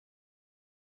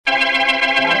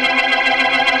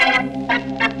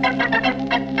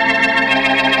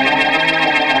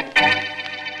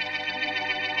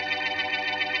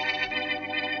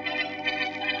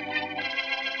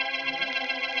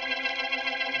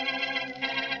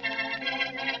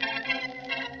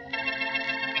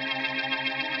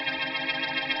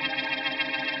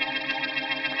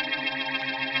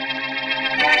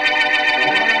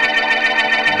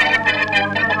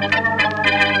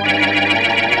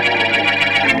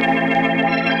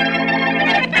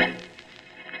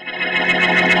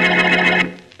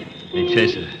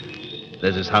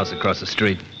this house across the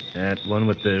street? That one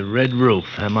with the red roof,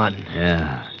 huh, Martin?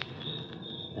 Yeah.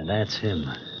 And that's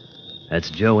him. That's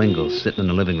Joe Ingalls sitting in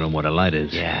the living room where the light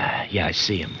is. Yeah, I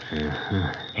see him.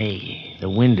 Uh-huh. Hey, the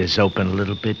window's open a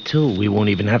little bit, too. We won't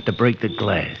even have to break the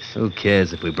glass. Who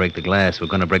cares if we break the glass? We're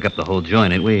going to break up the whole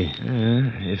joint, ain't we?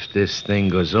 If this thing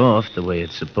goes off the way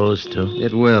it's supposed to.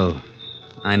 It will.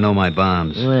 I know my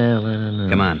bombs. Well, I don't know.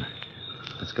 Come on.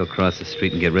 Let's go across the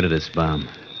street and get rid of this bomb.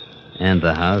 And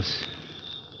the house.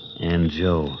 And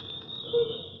Joe.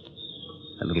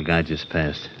 That little guy just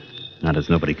passed. Now there's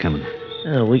nobody coming.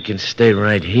 Oh, we can stay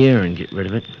right here and get rid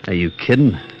of it. Are you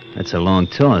kidding? That's a long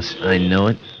toss. I know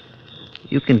it.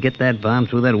 You can get that bomb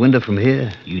through that window from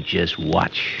here? You just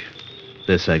watch.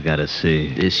 This I gotta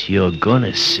see. This you're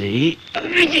gonna see.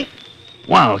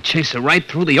 Wow, chase her right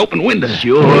through the open window.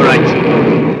 Sure,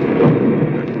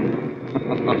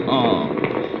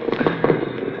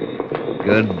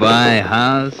 Goodbye,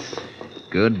 house.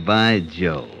 Goodbye,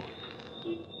 Joe.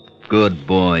 Good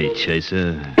boy,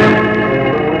 Chaser.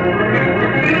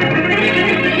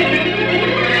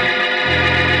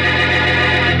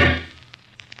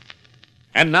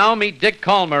 And now meet Dick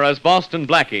Calmer as Boston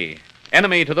Blackie.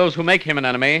 Enemy to those who make him an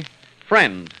enemy.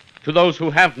 Friend to those who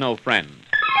have no friend.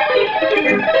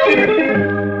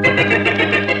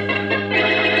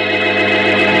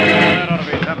 That ought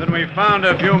to be something. We found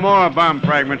a few more bomb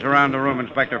fragments around the room,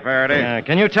 Inspector Faraday.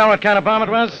 Can you tell what kind of bomb it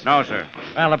was? No, sir.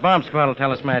 Well, the bomb squad will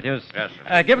tell us, Matthews. Yes,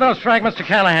 sir. Give those fragments to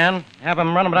Callahan. Have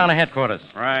him run them down to headquarters.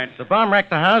 Right. The bomb wrecked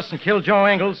the house and killed Joe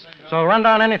Ingalls, so run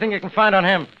down anything you can find on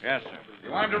him. Yes, sir. You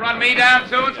want him to run me down,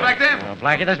 too, Inspector? Oh,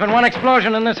 Blackie, there's been one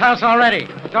explosion in this house already.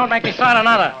 Don't make me start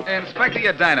another. Inspector,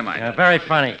 you're dynamite. Very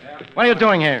funny. What are you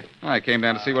doing here? I came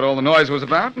down to see what all the noise was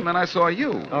about, and then I saw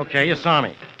you. Okay, you saw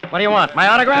me. What do you want, my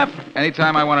autograph?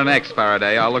 Anytime I want an X,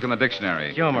 Faraday, I'll look in the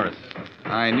dictionary. Humorous.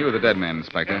 I knew the dead man,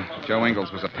 Inspector. Joe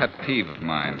Ingalls was a pet peeve of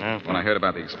mine. When I heard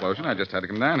about the explosion, I just had to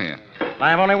come down here.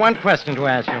 I have only one question to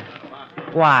ask you.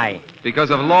 Why? Because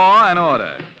of law and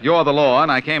order. You're the law,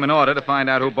 and I came in order to find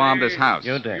out who bombed this house.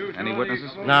 You did. Any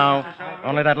witnesses? No.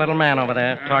 Only that little man over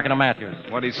there talking to Matthews.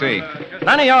 What'd he see?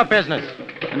 None of your business.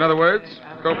 In other words,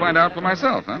 go find out for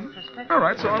myself, huh? All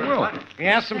right, so I will. He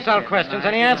asks himself questions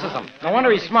and he answers them. No wonder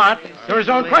he's smart. They're his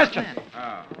own questions.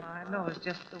 No, it's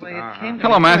just the way it came to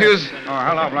Hello, me. Matthews. Oh,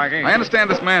 hello, Blackie. I understand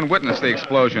this man witnessed the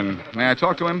explosion. May I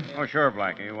talk to him? Oh, sure,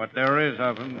 Blackie. What there is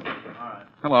of him.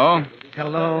 Hello.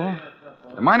 Hello?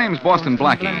 My name's Boston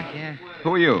Blackie. Yeah.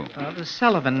 Who are you? The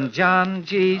Sullivan, John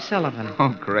G. Sullivan.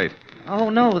 Oh, great. Oh,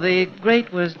 no, the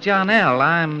great was John L.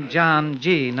 I'm John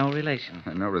G., no relation.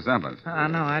 No resemblance.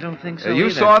 No, I don't think so You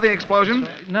either. saw the explosion?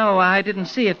 No, I didn't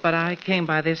see it, but I came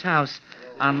by this house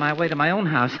on my way to my own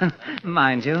house,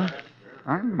 mind you.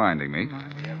 I'm minding me.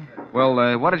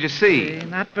 Well, what did you see?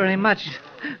 Not very much,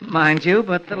 mind you,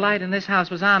 but the light in this house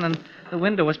was on and the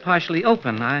window was partially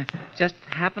open. I just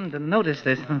happened to notice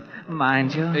this,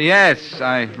 mind you. Yes,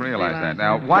 I realize that.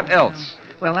 Now, what else?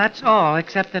 Well, that's all,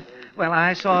 except that, well,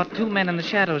 I saw two men in the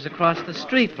shadows across the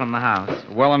street from the house.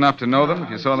 Well enough to know them if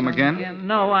you saw them again? Yeah,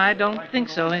 no, I don't think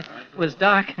so. It was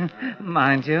dark,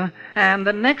 mind you. And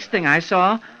the next thing I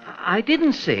saw, I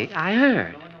didn't see. I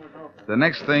heard. The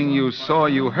next thing you saw,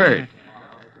 you heard.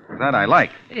 That I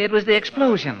like. It was the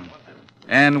explosion.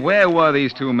 And where were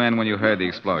these two men when you heard the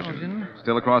explosion?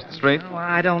 Still across the street? Oh,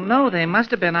 I don't know. They must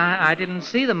have been. I didn't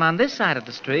see them on this side of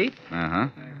the street. Uh-huh.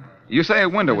 You say a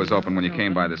window was open when you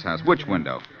came by this house. Which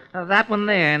window? That one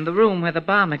there, in the room where the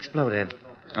bomb exploded.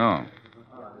 Oh.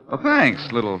 Well,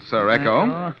 thanks, little Sir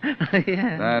Echo.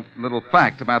 Yeah. That little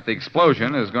fact about the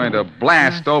explosion is going to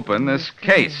blast open this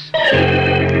case.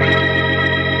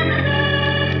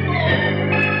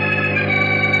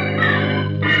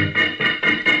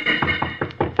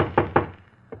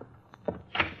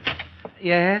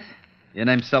 Yes? Your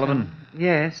name's Sullivan?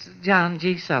 Yes, John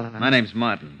G. Sullivan. My name's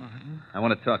Martin. I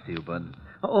want to talk to you, bud.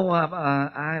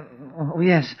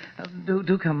 Yes.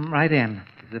 Do come right in.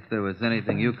 As if there was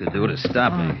anything you could do to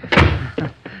stop me.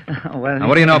 Well, Now,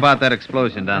 what do you know about that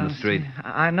explosion down the street?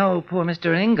 I know poor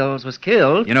Mr. Ingalls was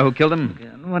killed. You know who killed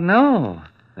him? Well, no.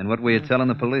 Then what were you telling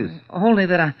the police? Only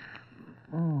that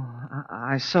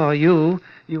I saw you.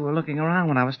 You were looking around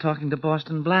when I was talking to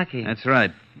Boston Blackie. That's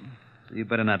right. So you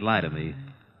better not lie to me.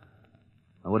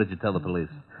 Now, what did you tell the police?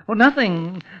 Oh,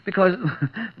 nothing, because,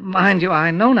 mind you,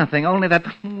 I know nothing, only that...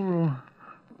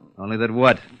 Only that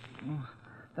what?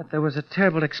 That there was a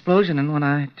terrible explosion, and when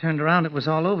I turned around, it was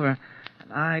all over.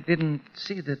 I didn't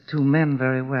see the two men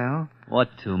very well. What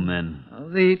two men?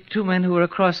 The two men who were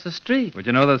across the street. Would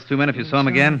you know those two men if you saw them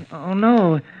again? Oh,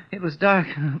 no. It was dark,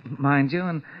 mind you,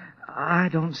 and I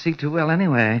don't see too well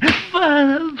anyway.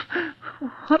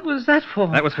 What was that for?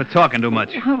 That was for talking too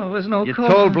much. Well, there was no You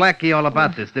cause. told Blackie all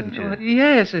about this, didn't you?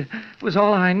 Yes, it was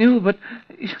all I knew, but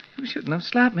you shouldn't have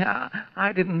slapped me.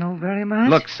 I didn't know very much.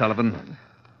 Look, Sullivan,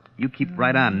 you keep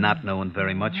right on not knowing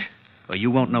very much, or you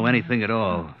won't know anything at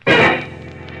all.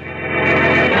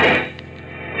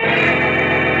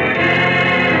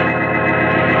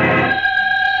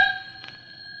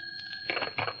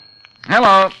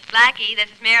 Hello. Blackie, this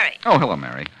is Mary. Oh, hello,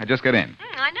 Mary. I just got in.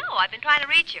 I know. I've been trying to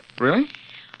reach you. Really?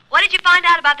 What did you find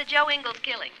out about the Joe Ingalls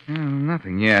killing?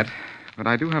 Nothing yet. But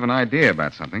I do have an idea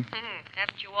about something.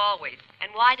 Haven't you always?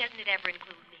 And why doesn't it ever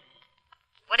include me?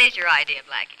 What is your idea,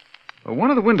 Blackie? Well, one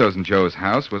of the windows in Joe's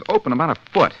house was open about a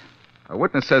foot. A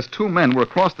witness says 2 men were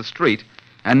across the street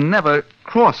and never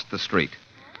crossed the street.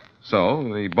 So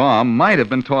the bomb might have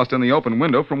been tossed in the open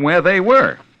window from where they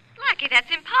were. Blackie, that's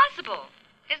impossible,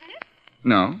 isn't it?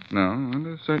 No.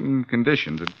 Under certain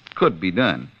conditions, it could be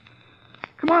done.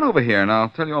 Come on over here, and I'll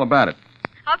tell you all about it.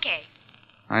 Okay.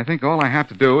 I think all I have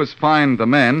to do is find the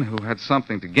men who had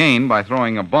something to gain by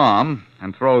throwing a bomb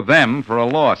and throw them for a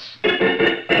loss.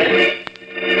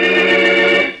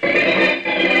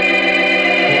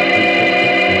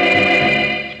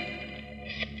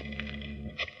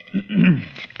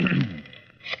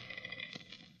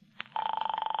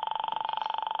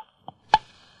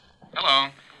 Hello.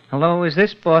 Hello, is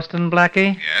this Boston,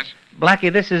 Blackie? Yes?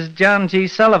 Blackie, this is John G.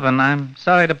 Sullivan. I'm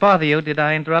sorry to bother you. Did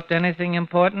I interrupt anything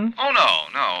important? Oh, no.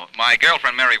 My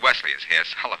girlfriend Mary Wesley is here,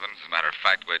 Sullivan. As a matter of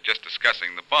fact, we're just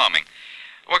discussing the bombing.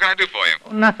 What can I do for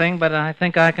you? Nothing, but I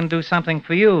think I can do something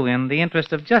for you in the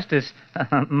interest of justice,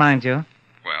 mind you.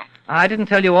 Well? I didn't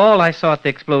tell you all I saw at the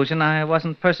explosion. I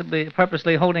wasn't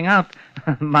purposely holding out,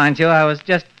 mind you. I was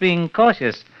just being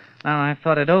cautious. Now I've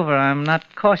thought it over. I'm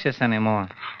not cautious anymore.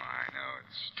 Oh, I know.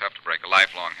 It's tough to break a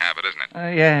lifelong habit, isn't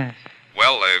it? Yes.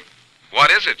 Well,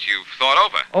 what is it you've thought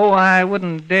over? Oh, I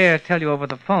wouldn't dare tell you over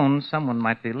the phone. Someone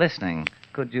might be listening.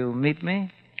 Could you meet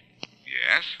me?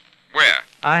 Yes? Where?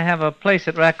 I have a place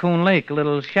at Raccoon Lake, a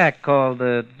little shack called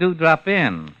the Dewdrop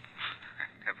Inn.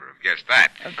 Never have guessed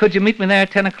that. Could you meet me there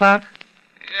at 10 o'clock?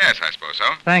 Yes, I suppose so.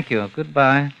 Thank you.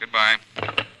 Goodbye. Goodbye.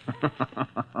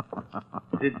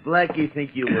 Did Blackie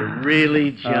think you were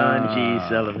really John G.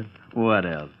 Sullivan? What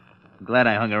else? I'm glad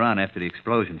I hung around after the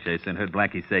explosion chase and heard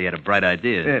Blackie say he had a bright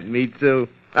idea. Yeah, me too.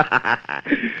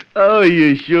 Oh,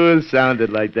 you sure sounded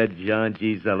like that John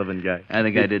G. Sullivan guy. I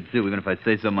think I did, too, even if I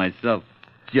say so myself.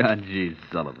 John G.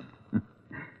 Sullivan.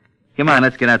 Come on,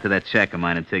 let's get out to that shack of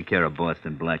mine and take care of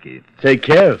Boston Blackie. Take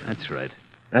care of him? That's right.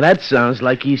 Now, that sounds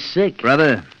like he's sick.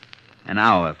 Brother, an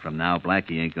hour from now,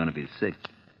 Blackie ain't going to be sick.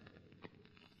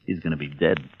 He's going to be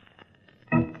dead.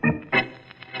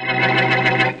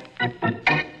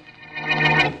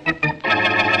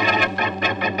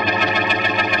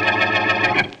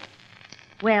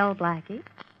 Well, Blackie,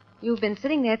 you've been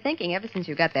sitting there thinking ever since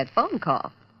you got that phone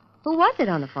call. Who was it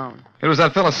on the phone? It was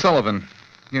that fellow Sullivan.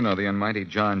 You know, the almighty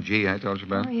John G. I told you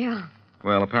about. Oh, yeah.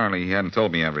 Well, apparently he hadn't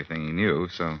told me everything he knew,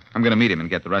 so I'm going to meet him and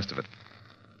get the rest of it.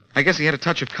 I guess he had a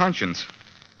touch of conscience.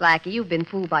 Blackie, you've been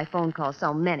fooled by phone calls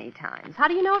so many times. How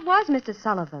do you know it was Mr.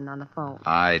 Sullivan on the phone?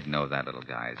 I'd know that little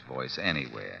guy's voice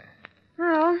anywhere.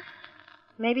 Well,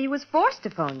 maybe he was forced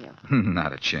to phone you.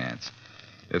 Not a chance.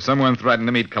 If someone threatened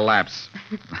him, he'd collapse.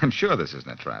 I'm sure this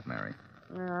isn't a trap, Mary.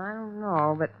 Well, I don't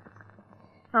know, but...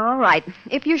 All right.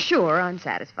 If you're sure, I'm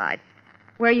satisfied.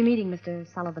 Where are you meeting, Mr.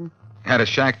 Sullivan? At a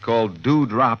shack called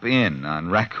Dewdrop Inn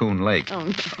on Raccoon Lake. Oh,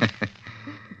 no.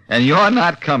 And you're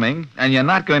not coming, and you're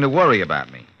not going to worry about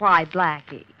me. Why,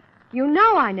 Blackie, you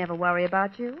know I never worry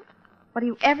about you. What do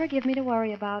you ever give me to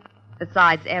worry about?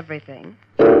 Besides everything.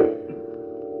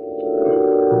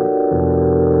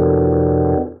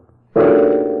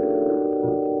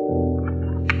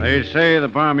 They say the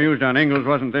bomb used on Ingalls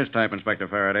wasn't this type, Inspector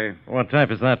Faraday. What type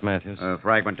is that, Matthews? A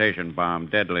fragmentation bomb,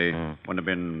 deadly. Wouldn't have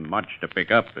been much to pick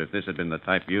up if this had been the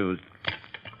type used.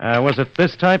 Was it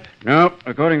this type? No,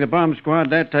 according to the bomb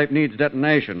squad, that type needs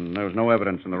detonation. There was no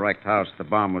evidence in the wrecked house the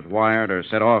bomb was wired or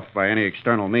set off by any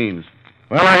external means.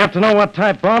 Well, I have to know what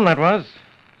type bomb that was.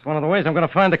 It's one of the ways I'm going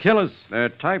to find the killers.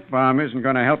 The type bomb isn't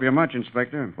going to help you much,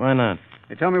 Inspector. Why not?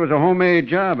 They tell me it was a homemade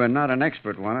job and not an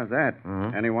expert one at that.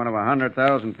 Any one of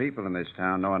 100,000 people in this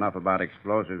town know enough about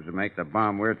explosives to make the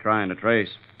bomb we're trying to trace.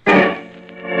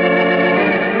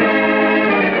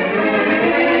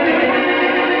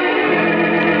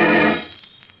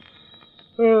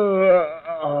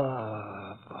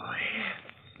 Oh, boy.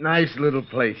 Nice little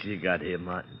place you got here,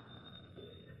 Martin.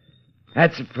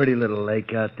 That's a pretty little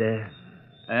lake out there.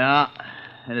 Yeah,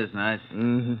 it is nice.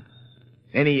 Mm-hmm.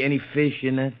 Any fish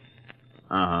in it?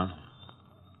 Uh-huh.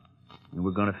 And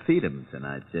we're going to feed him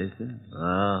tonight, Chaser.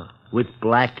 Oh, with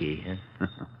Blackie, huh?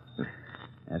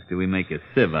 After we make a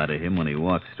sieve out of him when he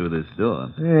walks through this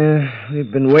door. Yeah,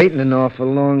 we've been waiting an awful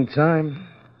long time.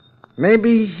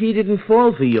 Maybe he didn't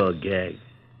fall for your gag.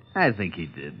 I think he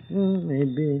did.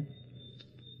 Maybe.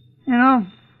 You know,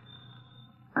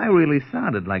 I really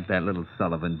sounded like that little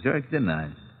Sullivan jerk, didn't I?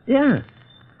 Yeah.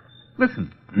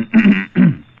 Listen.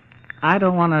 I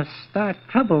don't want to start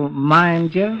trouble,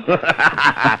 mind you.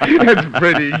 That's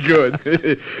pretty good.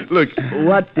 Look,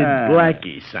 what did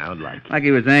Blackie sound like? Like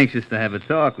he was anxious to have a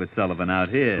talk with Sullivan out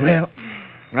here. Well,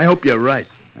 I hope you're right.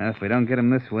 If we don't get him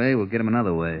this way, we'll get him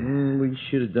another way. We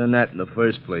should have done that in the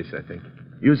first place, I think.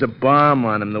 Use a bomb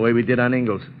on him the way we did on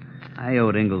Ingalls. I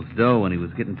owed Ingalls dough and he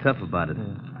was getting tough about it.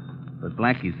 But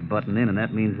Blackie's butting in, and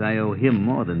that means I owe him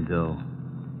more than dough.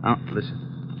 Oh, listen.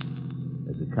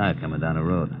 There's a car coming down the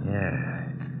road. Yeah.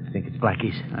 I think it's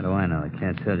Blackie's. How do I know? I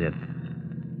can't tell yet.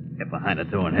 Get behind the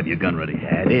door and have your gun ready.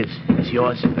 Yeah, it is. It's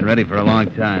yours. Been ready for a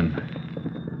long time.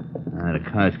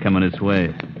 The car's coming this way.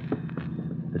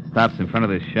 If it stops in front of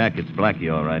this shack, it's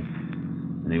Blackie, all right.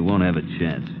 And he won't have a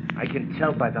chance. I can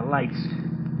tell by the lights.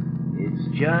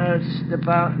 It's just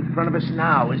about in front of us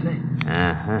now, isn't it?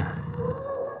 Uh-huh.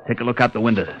 Take a look out the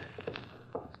window.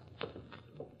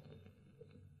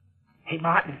 Hey,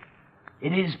 Martin.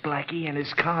 It is Blackie, and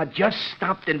his car just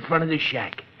stopped in front of the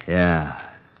shack. Yeah.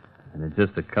 And in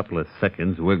just a couple of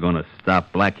seconds, we're going to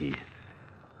stop Blackie.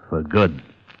 For good.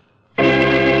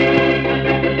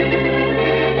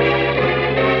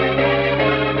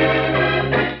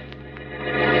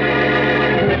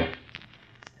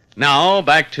 Now,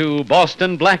 back to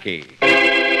Boston Blackie.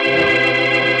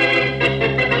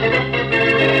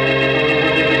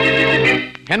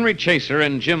 Henry Chaser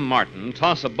and Jim Martin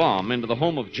toss a bomb into the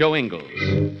home of Joe Ingalls.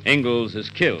 Ingalls is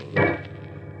killed.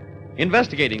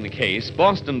 Investigating the case,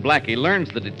 Boston Blackie learns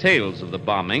the details of the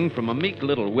bombing from a meek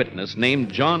little witness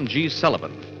named John G.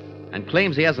 Sullivan and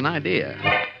claims he has an idea.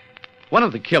 One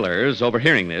of the killers,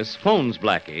 overhearing this, phones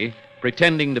Blackie,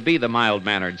 pretending to be the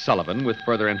mild-mannered Sullivan with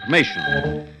further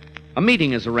information. A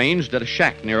meeting is arranged at a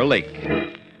shack near a lake.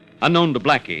 Unknown to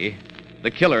Blackie,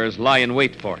 the killers lie in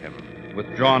wait for him with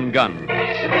drawn guns.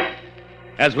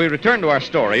 As we return to our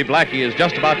story, Blackie is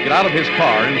just about to get out of his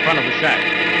car in front of the shack.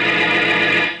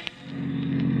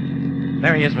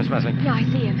 There he is, Miss Wesley. Yeah, I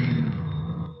see him.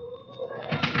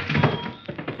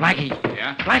 Blackie.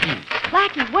 Yeah? Blackie.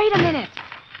 Blackie, wait a minute.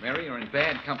 Mary, you're in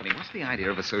bad company. What's the idea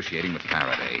of associating with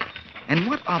Faraday? And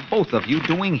what are both of you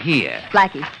doing here?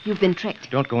 Blackie, you've been tricked.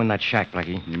 Don't go in that shack,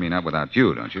 Blackie. You mean not without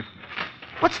you, don't you?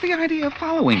 What's the idea of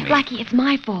following me? Blackie, it's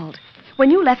my fault. When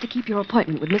you left to keep your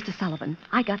appointment with Mr. Sullivan,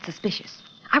 I got suspicious.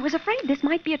 I was afraid this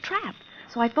might be a trap.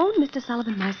 So I phoned Mr.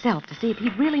 Sullivan myself to see if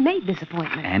he'd really made this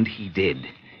appointment. And he did.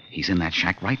 He's in that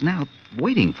shack right now,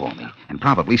 waiting for me, and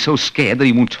probably so scared that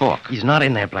he won't talk. He's not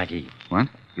in there, Blackie. What?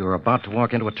 You're about to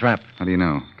walk into a trap. How do you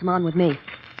know? Come on with me.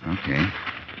 Okay.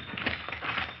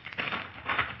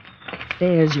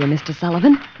 There's your Mr.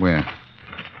 Sullivan. Where?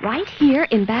 Right here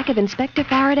in back of Inspector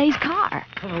Faraday's car.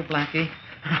 Hello, Blackie.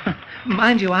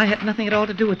 Mind you, I had nothing at all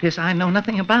to do with this. I know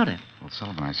nothing about it. Well,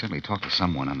 Sullivan, I certainly talked to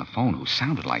someone on the phone who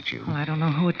sounded like you. Well, I don't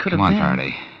know who it could Come have on, been.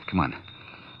 Faraday. Come on.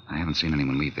 I haven't seen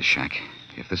anyone leave the shack.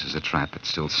 If this is a trap, it's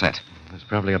still set. There's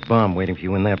probably a bomb waiting for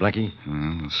you in there, Blackie.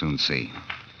 Well, we'll soon see.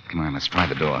 Come on, let's try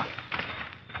the door.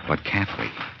 But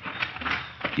carefully.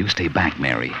 You stay back,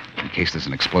 Mary, in case there's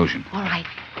an explosion. All right.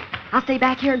 I'll stay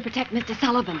back here and protect Mr.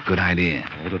 Sullivan. Good idea.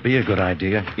 It'll be a good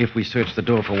idea if we search the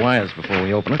door for wires before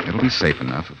we open it. It'll be safe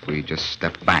enough if we just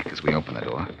step back as we open the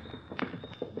door.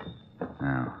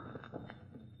 Now,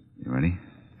 you ready?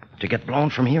 To get blown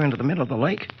from here into the middle of the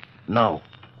lake? No.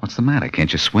 What's the matter?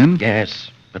 Can't you swim? Yes,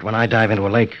 but when I dive into a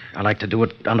lake, I like to do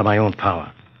it under my own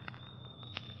power.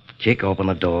 Kick open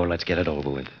the door. Let's get it over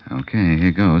with. Okay,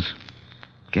 here goes.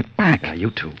 Get back. Now,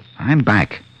 you two. I'm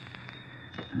back.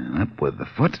 Now, up with the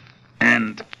foot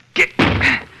and get.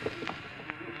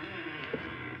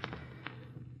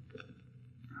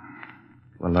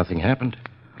 Well, nothing happened.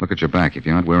 Look at your back. If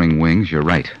you aren't wearing wings, you're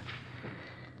right.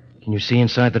 Can you see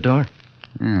inside the door?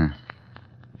 Yeah.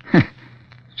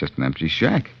 It's just an empty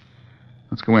shack.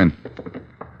 Let's go in.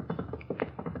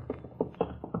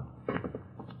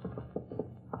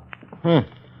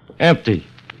 Empty.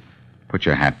 Put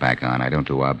your hat back on. I don't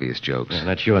do obvious jokes. Yeah,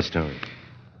 that's your story.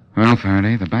 Well,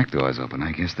 Faraday, the back door's open.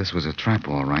 I guess this was a trap,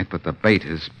 all right, but the bait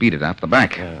has beat it out the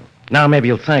back. Now maybe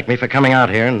you'll thank me for coming out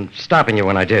here and stopping you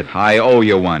when I did. I owe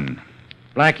you one.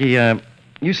 Blackie,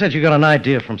 you said you got an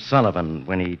idea from Sullivan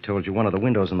when he told you one of the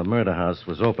windows in the murder house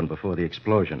was open before the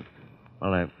explosion.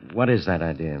 Well, what is that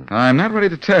idea? I'm not ready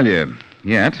to tell you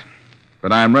yet.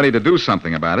 But I'm ready to do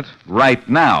something about it right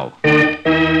now.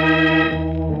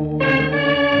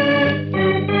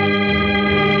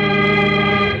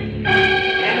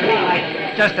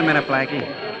 Just a minute, Blackie.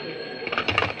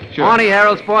 Sure. Morning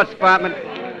Herald Sports Department.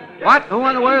 What? Who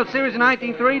won the World Series in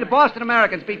 1903? The Boston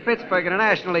Americans beat Pittsburgh in the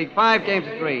National League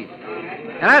 5-3.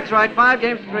 Yeah, that's right,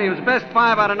 5-3. It was the best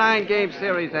 5 out of 9 game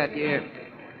series that year.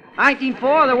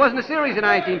 1904, there wasn't a series in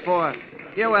 1904.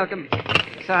 You're welcome.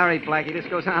 Sorry, Blackie, this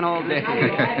goes on all day.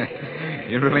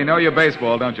 You really know your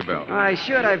baseball, don't you, Bill? I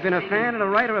should. I've been a fan and a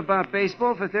writer about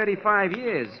baseball for 35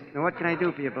 years. Now, what can I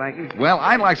do for you, Blackie? Well,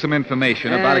 I'd like some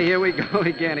information about it. Here we go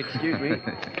again. Excuse me.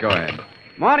 Go ahead.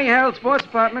 Morning Herald Sports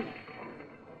Department.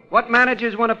 What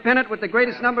managers won a pennant with the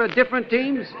greatest number of different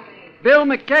teams? Bill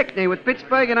McKechnie with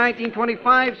Pittsburgh in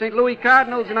 1925, St. Louis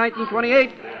Cardinals in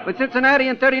 1928, with Cincinnati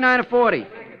in 39-40.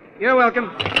 You're welcome.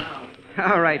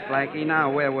 All right, Blackie.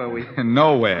 Now, where were we?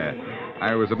 Nowhere.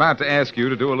 I was about to ask you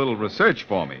to do a little research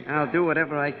for me. I'll do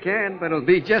whatever I can, but it'll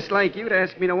be just like you to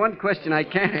ask me the one question I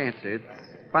can't answer. It's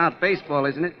about baseball,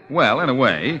 isn't it? Well, in a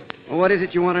way. Well, what is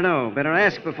it you want to know? Better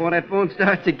ask before that phone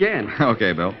starts again.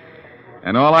 Okay, Bill.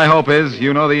 And all I hope is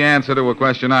you know the answer to a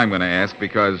question I'm going to ask,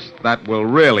 because that will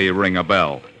really ring a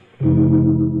bell.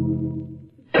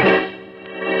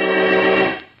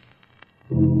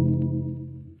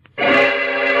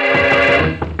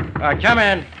 Come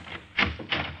in.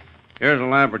 Here's a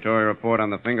laboratory report on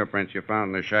the fingerprints you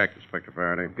found in the shack, Inspector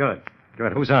Faraday. Good.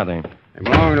 Good. Whose are they? They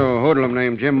belong to a hoodlum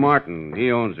named Jim Martin.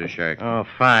 He owns this shack. Oh,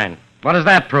 fine. What does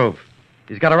that prove?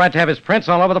 He's got a right to have his prints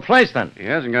all over the place, then. He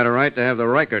hasn't got a right to have the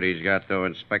record he's got, though,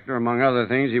 Inspector. Among other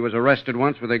things, he was arrested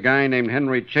once with a guy named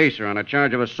Henry Chaser on a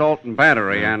charge of assault and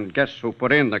battery, and guess who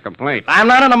put in the complaint? I'm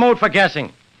not in the mood for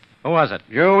guessing. Who was it?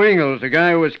 Joe Ingalls, the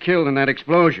guy who was killed in that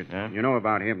explosion. Yeah? You know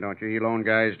about him, don't you? He loaned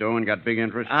guys dough and got big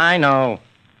interest. I know.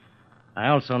 I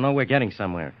also know we're getting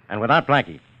somewhere, and without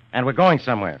Blackie. And we're going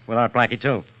somewhere without Blackie,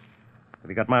 too. Have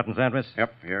you got Martin's address?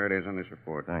 Yep, here it is on this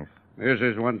report. Thanks. This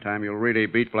is one time you'll really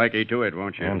beat Blackie to it,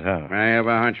 won't you? And how? I have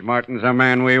a hunch Martin's a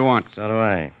man we want. So do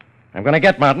I. I'm going to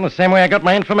get Martin the same way I got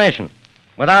my information.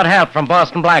 Without help from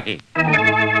Boston Blackie.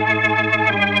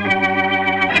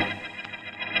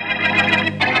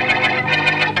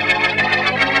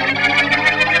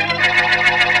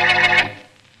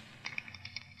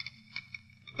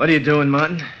 What are you doing,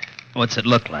 Martin? What's it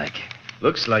look like?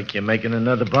 Looks like you're making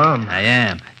another bomb. I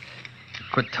am.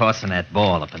 Quit tossing that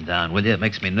ball up and down, will you? It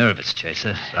makes me nervous,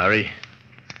 Chaser. Sorry.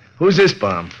 Who's this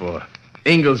bomb for?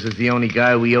 Ingalls is the only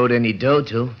guy we owed any dough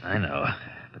to. I know.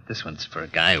 But this one's for a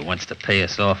guy who wants to pay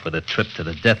us off with a trip to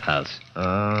the death house.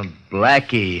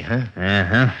 Blackie, huh?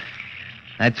 Uh-huh.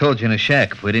 I told you in the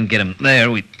shack, if we didn't get him there,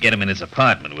 we'd get him in his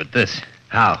apartment with this.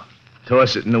 How?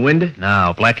 Toss it in the window?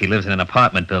 No, Blackie lives in an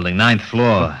apartment building, 9th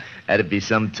floor. That'd be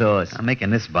some toss. I'm making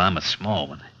this bomb a small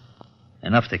one.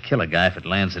 Enough to kill a guy if it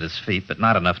lands at his feet, but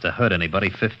not enough to hurt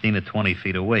anybody 15 to 20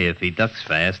 feet away if he ducks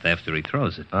fast after he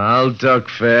throws it. I'll duck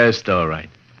fast, all right.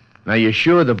 Now, you're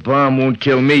sure the bomb won't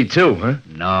kill me, too, huh?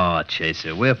 No,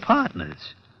 Chaser, we're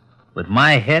partners. With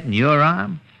my head and your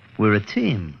arm, we're a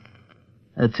team.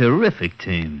 A terrific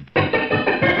team.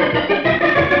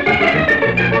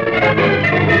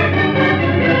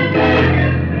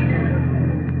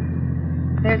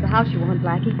 There's the house you want,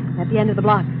 Blackie, at the end of the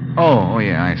block. Oh,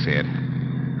 yeah, I see it.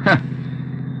 Huh.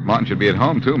 Martin should be at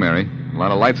home, too, Mary. A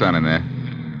lot of lights on in there.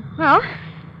 Well,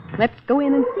 let's go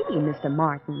in and see Mr.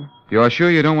 Martin. You're sure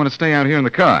you don't want to stay out here in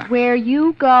the car? Where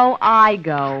you go, I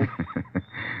go.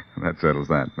 That settles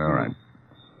that. All right.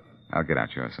 I'll get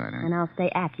out your side, huh? And I'll stay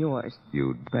at yours.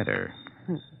 You'd better.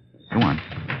 Go on.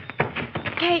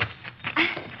 Okay.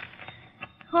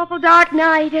 Awful dark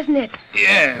night, isn't it?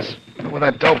 Yes. But with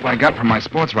that dope I got from my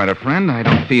sports writer friend, I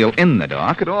don't feel in the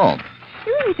dark at all.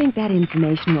 You really think that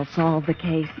information will solve the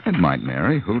case? It might,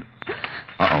 Mary. Who?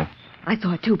 Uh-oh. I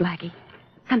saw it too, Blackie.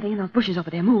 Something in those bushes over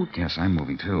there moved. Yes, I'm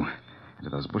moving, too.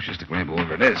 Into those bushes to grab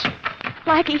whoever it is.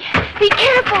 Blackie, be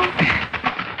careful.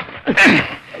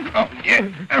 Oh,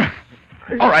 yeah.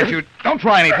 All right, you don't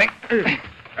try anything.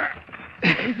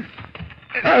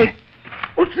 Hey,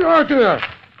 what's the idea?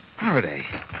 Faraday.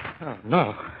 Oh,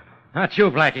 no. Not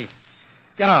you, Blackie.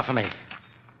 Get off of me.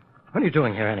 What are you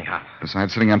doing here, anyhow?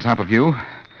 Besides sitting on top of you,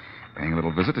 paying a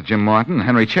little visit to Jim Martin and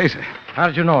Henry Chaser. How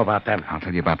did you know about them? I'll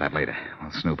tell you about that later. Well,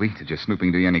 Snoopy, did your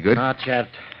snooping do you any good? Not yet.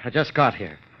 I just got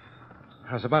here.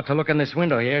 I was about to look in this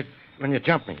window here when you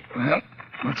jumped me. Well,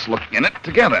 let's look in it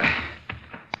together.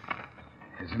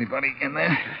 Is anybody in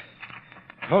there?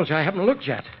 Told you I haven't looked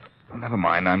yet. Well, never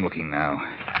mind, I'm looking now.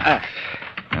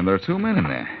 And there are 2 men in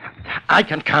there. I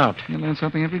can count. You learn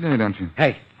something every day, don't you?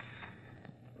 Hey.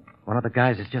 One of the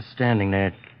guys is just standing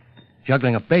there,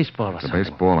 juggling a baseball or It's a something.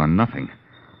 baseball or nothing.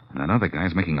 And that other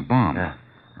guy's making a bomb. Yeah.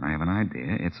 And I have an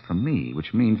idea. It's for me,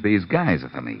 which means these guys are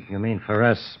for me. You mean for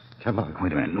us? Come on.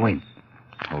 Wait a minute. Wait.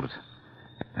 Hold it.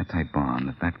 That type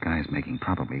bomb that guy's making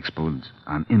probably explodes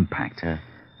on impact. Yeah.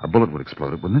 A bullet would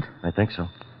explode it, wouldn't it? I think so.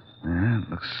 Yeah, it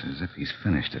looks as if he's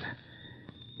finished it.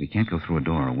 We can't go through a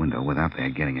door or window without their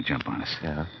getting a jump on us.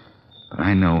 Yeah. But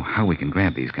I know how we can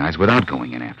grab these guys without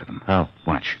going in after them. How?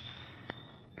 Watch.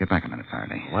 Get back a minute,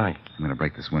 Faraday. Why? I'm going to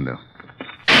break this window.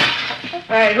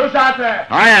 Hey, who's out there?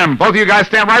 I am. Both of you guys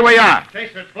stand right where you are.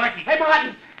 Chaser, it's Blackie. Hey,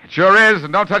 Martin. It sure is.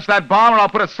 And don't touch that bomb or I'll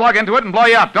put a slug into it and blow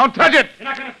you up. Don't touch it. You're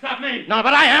not going to stop me. No,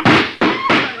 but I am.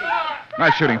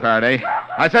 Nice shooting, Faraday.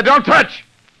 I said don't touch.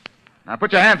 Now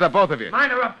put your hands up, both of you.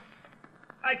 Mine are up.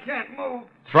 I can't move.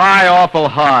 Try awful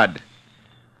hard.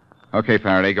 Okay,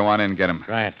 Faraday, go on in and get them.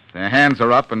 Right. Their hands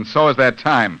are up, and so is their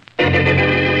time.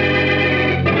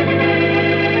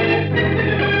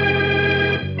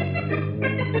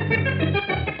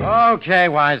 Okay,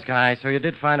 wise guy. So you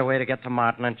did find a way to get to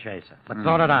Martin and Chaser. But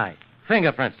so did I.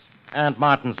 Fingerprints. And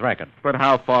Martin's record. But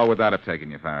how far would that have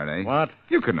taken you, Faraday? What?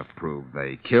 You couldn't have proved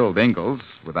they killed Ingalls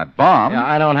with that bomb. Yeah,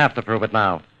 I don't have to prove it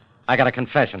now. I got a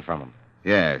confession from him.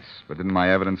 Yes, but didn't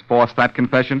my evidence force that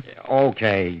confession?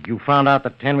 Okay, you found out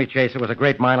that Henry Chaser was a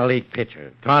great minor league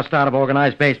pitcher, tossed out of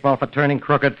organized baseball for turning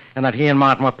crooked, and that he and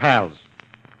Martin were pals.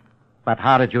 But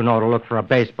how did you know to look for a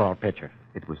baseball pitcher?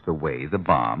 It was the way the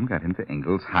bomb got into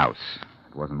Ingalls' house.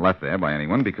 It wasn't left there by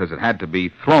anyone because it had to be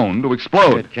thrown to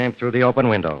explode. It came through the open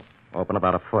window. Open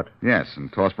about a foot. Yes,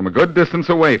 and tossed from a good distance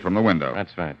away from the window.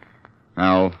 That's right.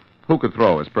 Now, who could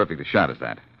throw as perfect a shot as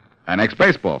that? An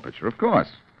ex-baseball pitcher, of course.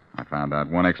 I found out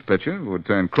one ex-pitcher who had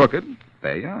turned crooked.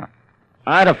 There you are.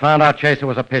 I'd have found out Chaser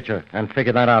was a pitcher and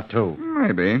figured that out, too.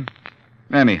 Maybe.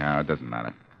 Anyhow, it doesn't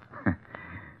matter.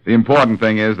 The important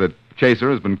thing is that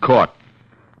Chaser has been caught.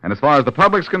 And as far as the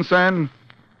public's concerned,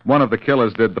 one of the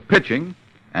killers did the pitching,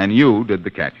 and you did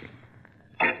the catching.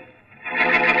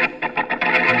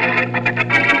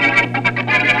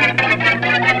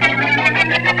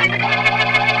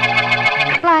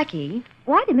 Blackie,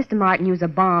 why did Mr. Martin use a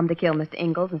bomb to kill Mr.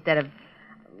 Ingalls instead of,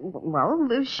 well,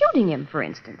 shooting him, for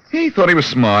instance? He thought he was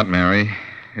smart, Mary.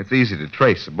 It's easy to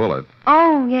trace a bullet.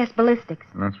 Oh, yes, ballistics.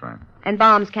 That's right. And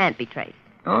bombs can't be traced.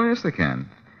 Oh, yes, they can.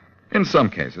 In some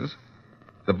cases.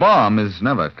 The bomb is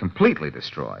never completely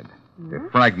destroyed.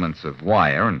 If fragments of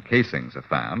wire and casings are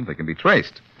found, they can be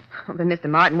traced. Then Mr.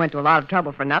 Martin went to a lot of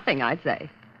trouble for nothing, I'd say.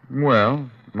 Well,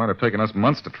 it might have taken us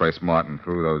months to trace Martin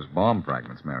through those bomb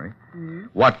fragments, Mary.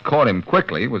 What caught him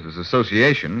quickly was his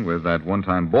association with that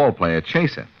one-time ball player,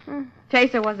 Chaser.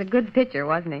 Chaser was a good pitcher,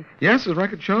 wasn't he? Yes, his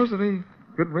record shows that he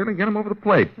could really get him over the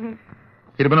plate.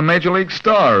 He'd have been a major league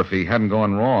star if he hadn't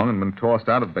gone wrong and been tossed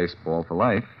out of baseball for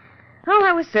life. Oh,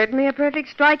 that was certainly a perfect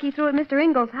strike he threw at Mr.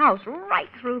 Ingalls' house, right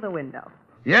through the window.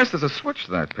 Yes, there's a switch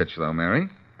to that pitch, though, Mary.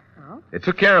 Oh? It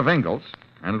took care of Ingalls,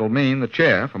 and it'll mean the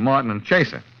chair for Martin and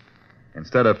Chaser.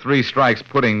 Instead of 3 strikes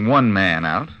putting 1 man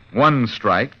out, 1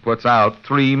 strike puts out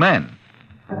 3 men.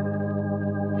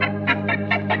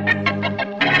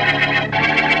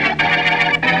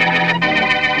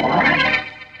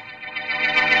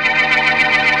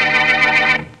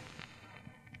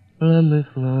 Let me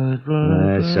fly,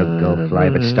 fly, So go fly,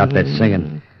 but stop that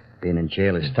singing. Being in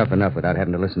jail is tough enough without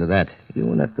having to listen to that. You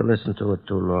won't have to listen to it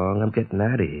too long. I'm getting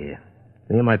out of here.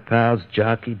 Me and my pals,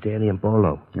 Jockey, Danny, and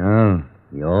Bolo. Oh,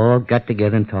 you all got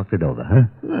together and talked it over, huh?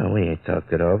 No, we ain't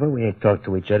talked it over. We ain't talked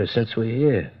to each other since we're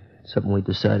here. Something we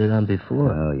decided on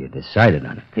before. Oh, you decided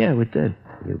on it. Yeah, we did.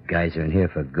 You guys are in here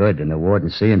for good, and the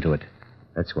warden's seeing to it.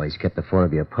 That's why he's kept the 4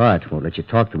 of you apart. Won't let you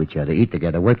talk to each other, eat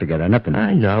together, work together, nothing.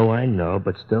 I know,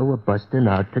 but still we're busting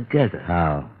out together.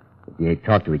 How? If you ain't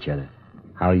talk to each other,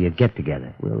 how'll you get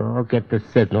together? We'll all get the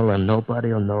signal, and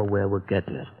nobody'll know where we're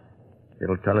getting it.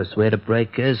 It'll tell us where the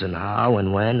break is and how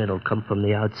and when. It'll come from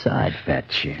the outside. Fat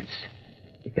chance.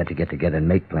 You got to get together and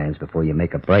make plans before you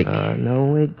make a break.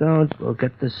 No, we don't. We'll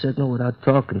get the signal without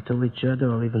talking to each other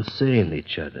or even seeing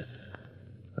each other.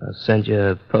 I'll send you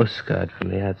a postcard from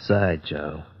the outside,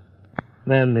 Joe.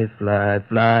 Let me fly,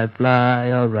 fly,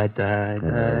 fly. All right,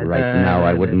 Right now,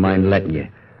 I wouldn't mind letting you.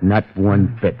 Not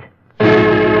one bit.